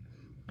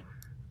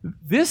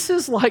 this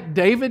is like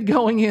David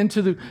going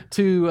into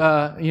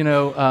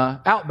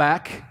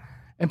Outback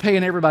and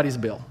paying everybody's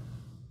bill.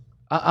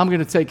 I'm going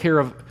to take care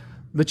of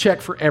the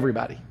check for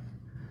everybody.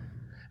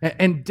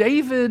 And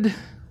David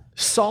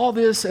saw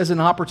this as an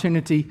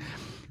opportunity.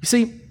 You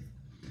see,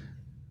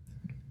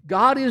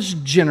 God is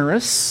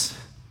generous,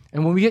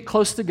 and when we get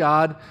close to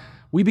God,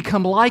 we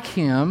become like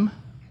Him,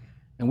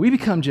 and we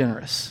become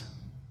generous.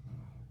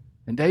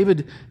 And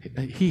David,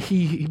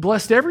 he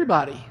blessed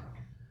everybody.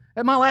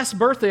 At my last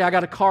birthday, I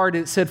got a card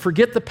that said,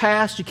 forget the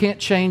past, you can't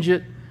change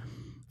it.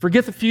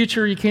 Forget the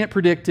future, you can't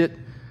predict it.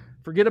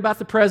 Forget about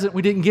the present,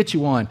 we didn't get you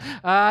one.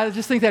 I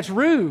just think that's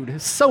rude.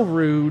 It's so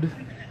rude.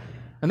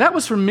 And that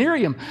was from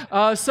Miriam.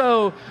 It's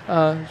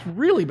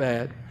really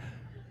bad.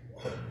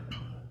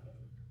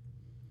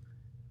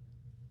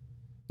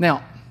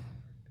 Now,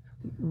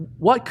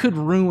 what could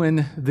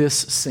ruin this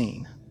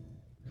scene?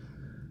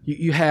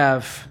 You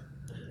have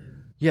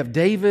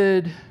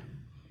David,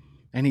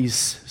 and he's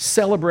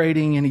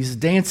celebrating, and he's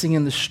dancing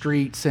in the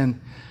streets, and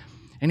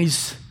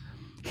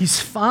he's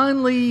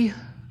finally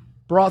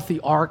brought the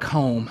ark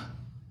home.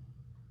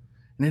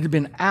 And it had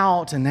been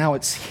out, and now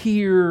it's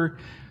here.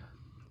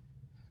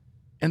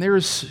 And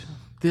there's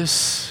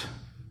this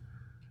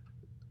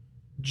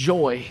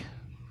joy.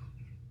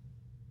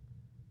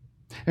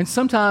 And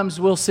sometimes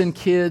we'll send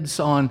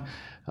kids on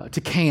to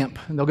camp,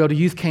 and they'll go to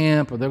youth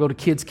camp, or they'll go to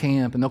kids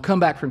camp, and they'll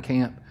come back from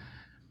camp,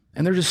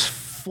 and they're just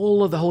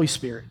full of the Holy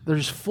Spirit. They're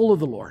just full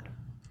of the Lord.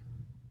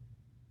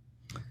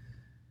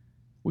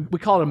 We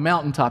call it a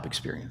mountaintop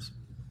experience.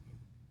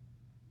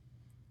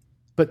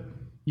 But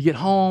you get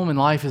home and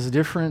life is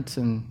different,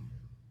 and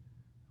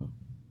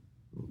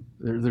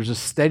there's a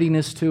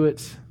steadiness to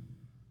it.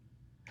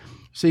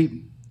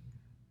 See,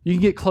 you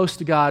can get close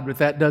to God, but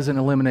that doesn't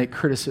eliminate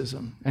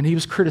criticism. And he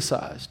was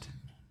criticized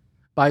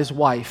by his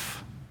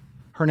wife.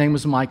 Her name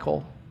was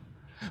Michal.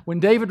 When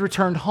David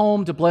returned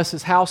home to bless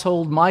his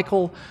household,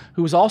 Michal,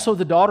 who was also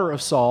the daughter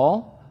of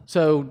Saul,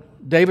 so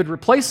David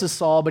replaces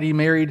Saul, but he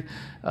married,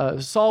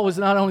 Saul was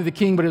not only the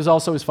king, but he was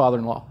also his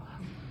father-in-law.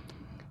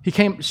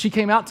 She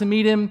came out to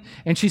meet him,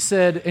 and she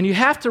said, and you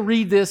have to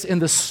read this in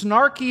the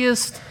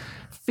snarkiest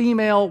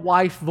female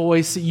wife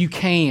voice that you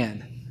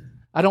can.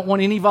 I don't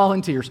want any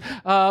volunteers,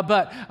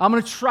 but I'm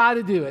going to try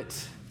to do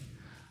it.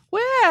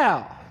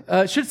 Well,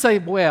 it should say,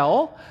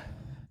 well,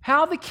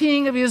 how the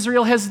king of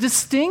Israel has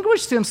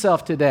distinguished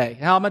himself today.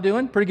 How am I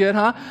doing? Pretty good,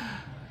 huh?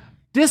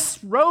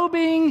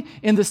 Disrobing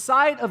in the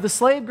sight of the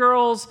slave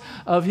girls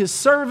of his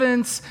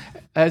servants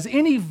as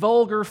any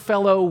vulgar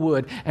fellow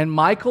would. And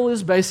Michal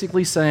is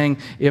basically saying,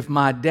 if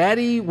my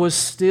daddy was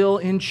still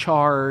in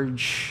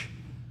charge,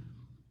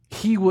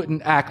 he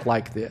wouldn't act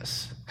like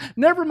this.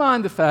 Never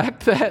mind the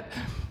fact that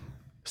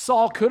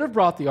Saul could have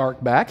brought the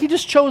ark back. He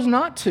just chose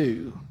not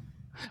to.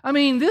 I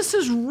mean, this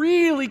is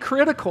really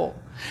critical.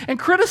 And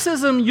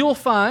criticism,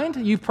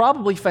 you've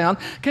probably found,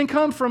 can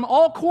come from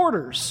all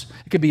quarters.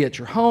 It could be at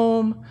your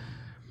home,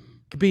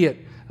 it could be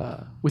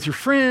with your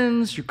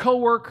friends, your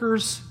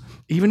coworkers,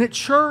 even at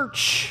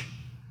church.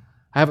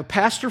 I have a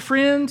pastor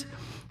friend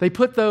they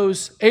put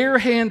those air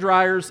hand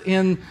dryers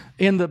in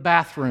the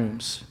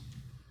bathrooms,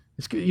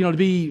 to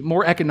be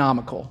more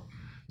economical.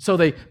 So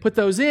they put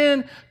those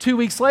in. 2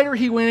 weeks later,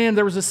 he went in.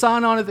 There was a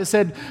sign on it that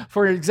said,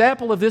 for an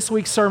example of this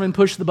week's sermon,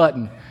 push the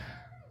button.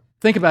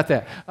 Think about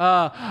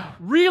that.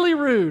 Really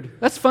rude.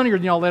 That's funnier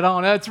than y'all let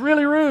on. That's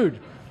really rude.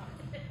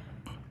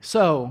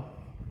 So,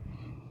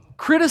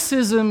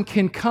 criticism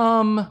can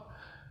come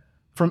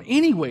from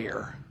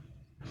anywhere.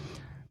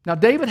 Now,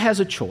 David has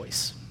a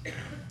choice.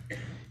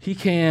 He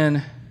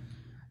can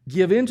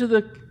give in to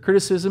the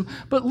criticism,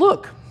 but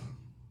look,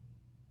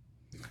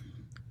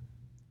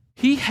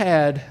 he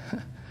had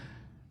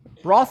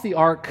brought the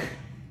ark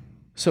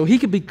so he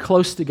could be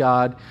close to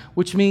God,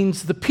 which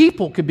means the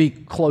people could be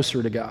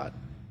closer to God.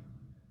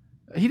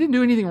 He didn't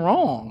do anything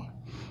wrong.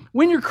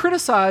 When you're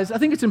criticized, I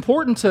think it's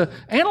important to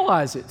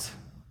analyze it.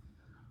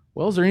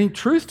 Well, is there any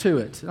truth to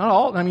it? Not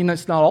all. I mean,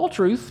 that's not all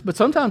truth, but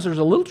sometimes there's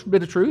a little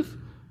bit of truth.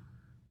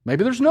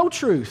 Maybe there's no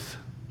truth.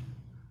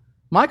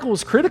 Michal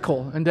was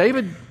critical, and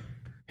David,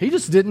 he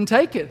just didn't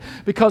take it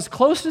because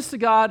closeness to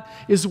God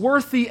is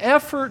worth the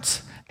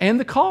effort and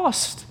the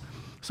cost.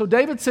 So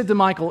David said to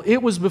Michal, it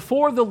was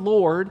before the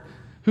Lord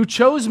who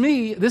chose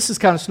me, this is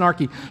kind of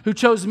snarky, who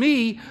chose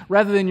me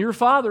rather than your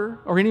father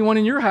or anyone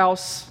in your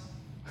house.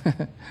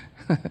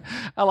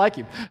 I like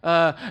him.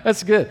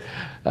 That's good.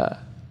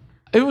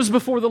 It was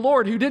before the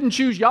Lord who didn't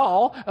choose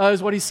y'all,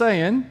 is what he's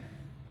saying.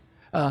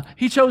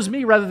 He chose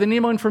me rather than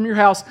anyone from your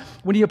house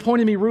when he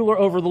appointed me ruler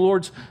over the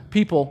Lord's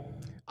people.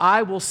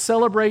 I will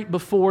celebrate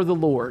before the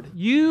Lord.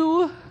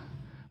 You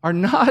are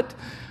not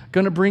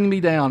going to bring me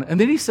down. And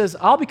then he says,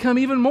 I'll become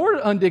even more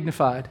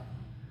undignified.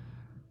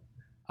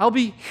 I'll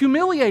be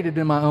humiliated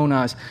in my own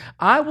eyes.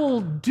 I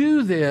will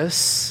do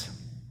this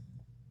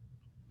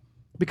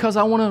because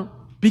I want to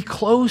be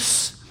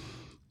close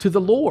to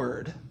the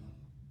Lord.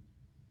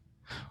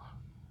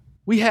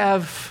 We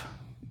have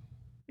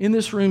in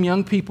this room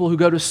young people who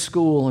go to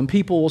school, and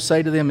people will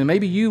say to them, and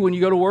maybe you when you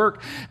go to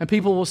work, and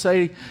people will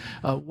say,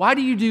 why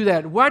do you do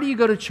that? Why do you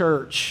go to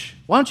church?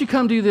 Why don't you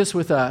come do this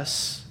with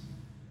us?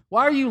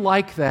 Why are you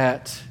like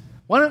that?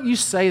 Why don't you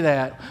say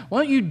that?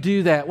 Why don't you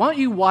do that? Why don't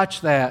you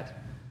watch that?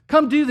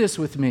 Come do this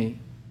with me.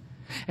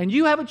 And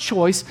you have a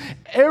choice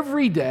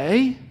every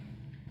day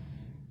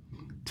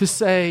to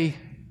say,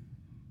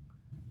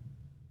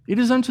 it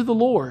is unto the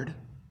Lord.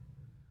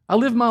 I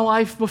live my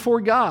life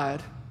before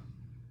God.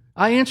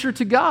 I answer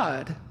to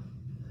God.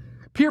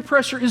 Peer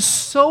pressure is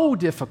so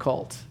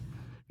difficult.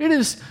 It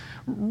is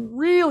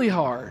really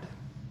hard.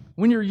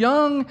 When you're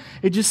young,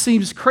 it just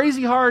seems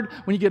crazy hard.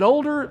 When you get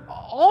older,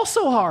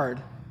 also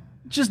hard.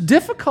 Just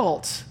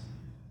difficult.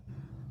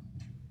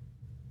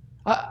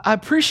 I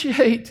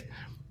appreciate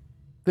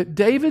that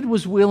David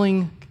was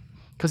willing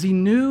because he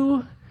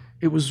knew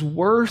it was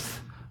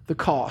worth the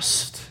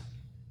cost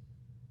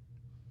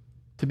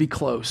to be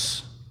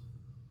close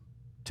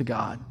to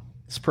God.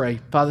 Let's pray.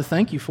 Father,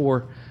 thank you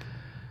for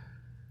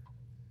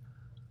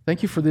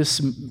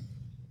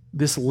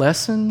this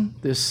lesson,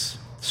 this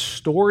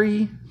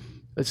story.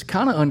 It's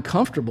kind of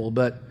uncomfortable,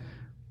 but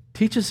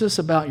teaches us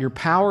about your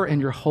power and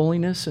your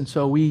holiness. And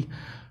so we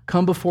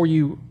come before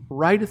you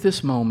right at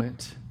this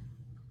moment,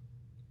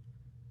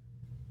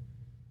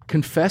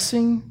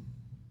 confessing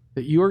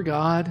that you are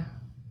God,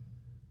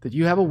 that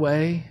you have a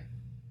way.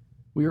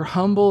 We are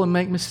humble and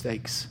make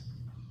mistakes.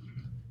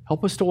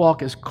 Help us to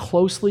walk as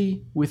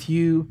closely with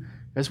you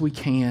as we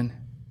can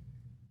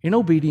in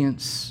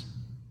obedience.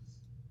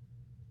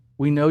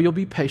 We know you'll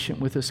be patient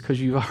with us because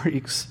you've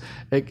already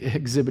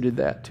exhibited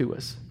that to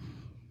us.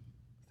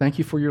 Thank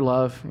you for your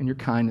love and your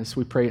kindness.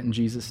 We pray it in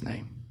Jesus'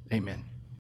 name. Amen.